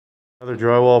Another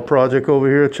drywall project over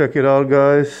here. Check it out,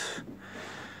 guys.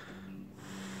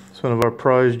 It's one of our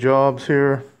prized jobs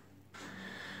here.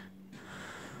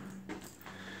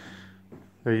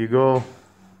 There you go.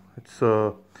 It's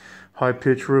a high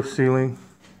pitch roof ceiling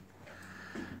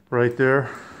right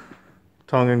there.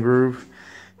 Tongue and groove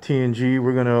TNG.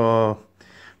 We're gonna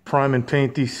prime and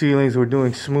paint these ceilings. We're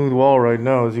doing smooth wall right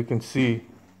now, as you can see.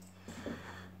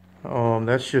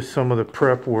 That's just some of the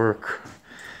prep work.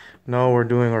 Now we're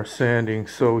doing our sanding,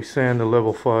 so we sand the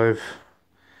level 5.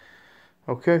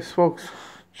 Okay, folks,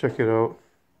 check it out.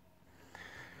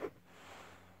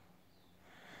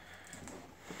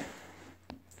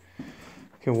 You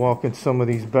can walk in some of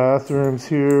these bathrooms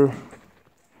here.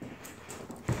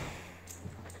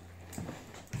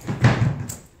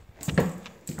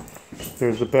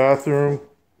 There's the bathroom.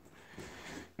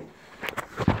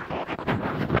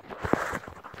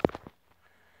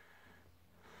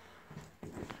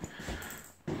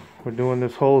 We're doing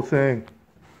this whole thing.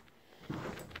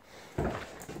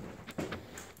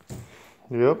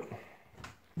 Yep.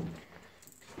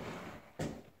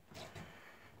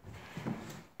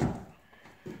 It's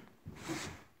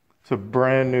a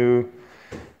brand new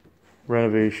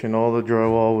renovation. All the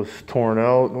drywall was torn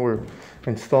out and we're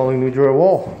installing new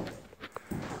drywall.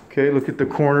 Okay, look at the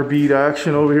corner bead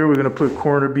action over here. We're going to put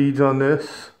corner beads on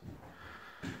this.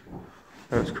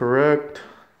 That's correct.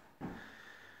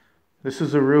 This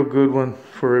is a real good one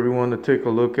for everyone to take a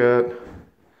look at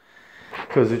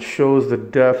because it shows the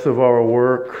depth of our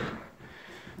work.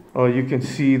 You can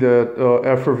see that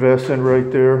effervescent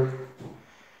right there.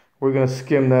 We're going to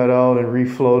skim that out and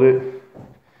refloat it.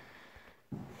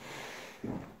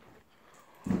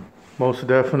 Most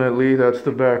definitely, that's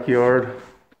the backyard.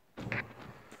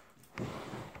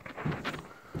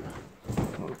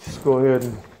 Let's go ahead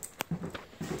and,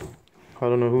 I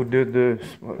don't know who did this,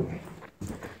 but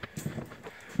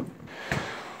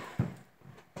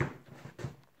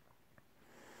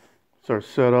it's our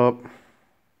setup.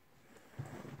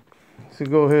 So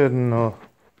go ahead and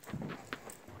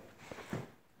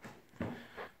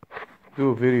do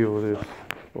a video of this,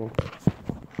 folks.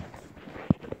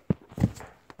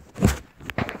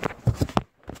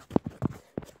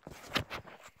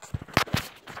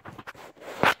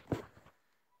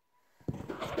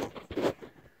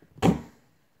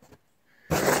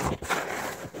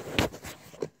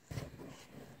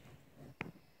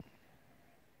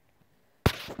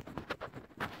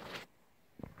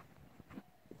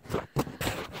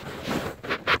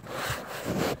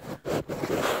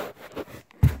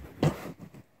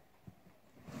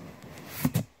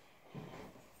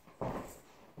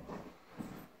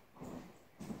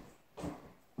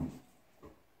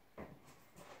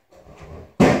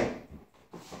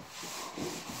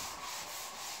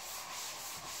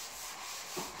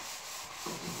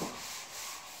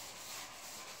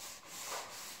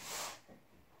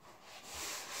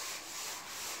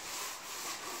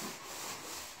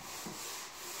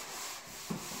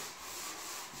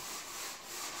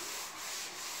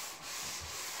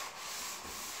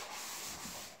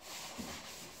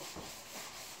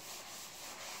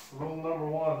 Rule number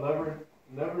 1,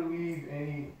 never leave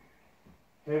any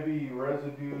heavy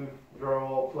residue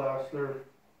drywall plaster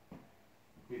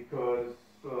because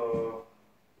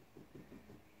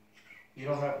you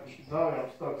don't have to, now I'm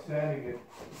stuck sanding it.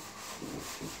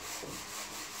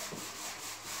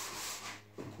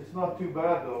 It's not too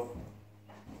bad though.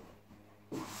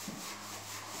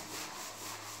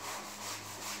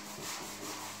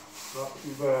 Not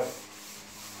too bad.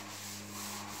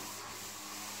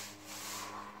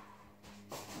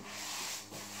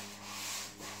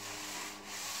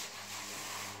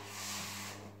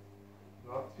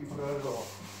 Not too bad at all.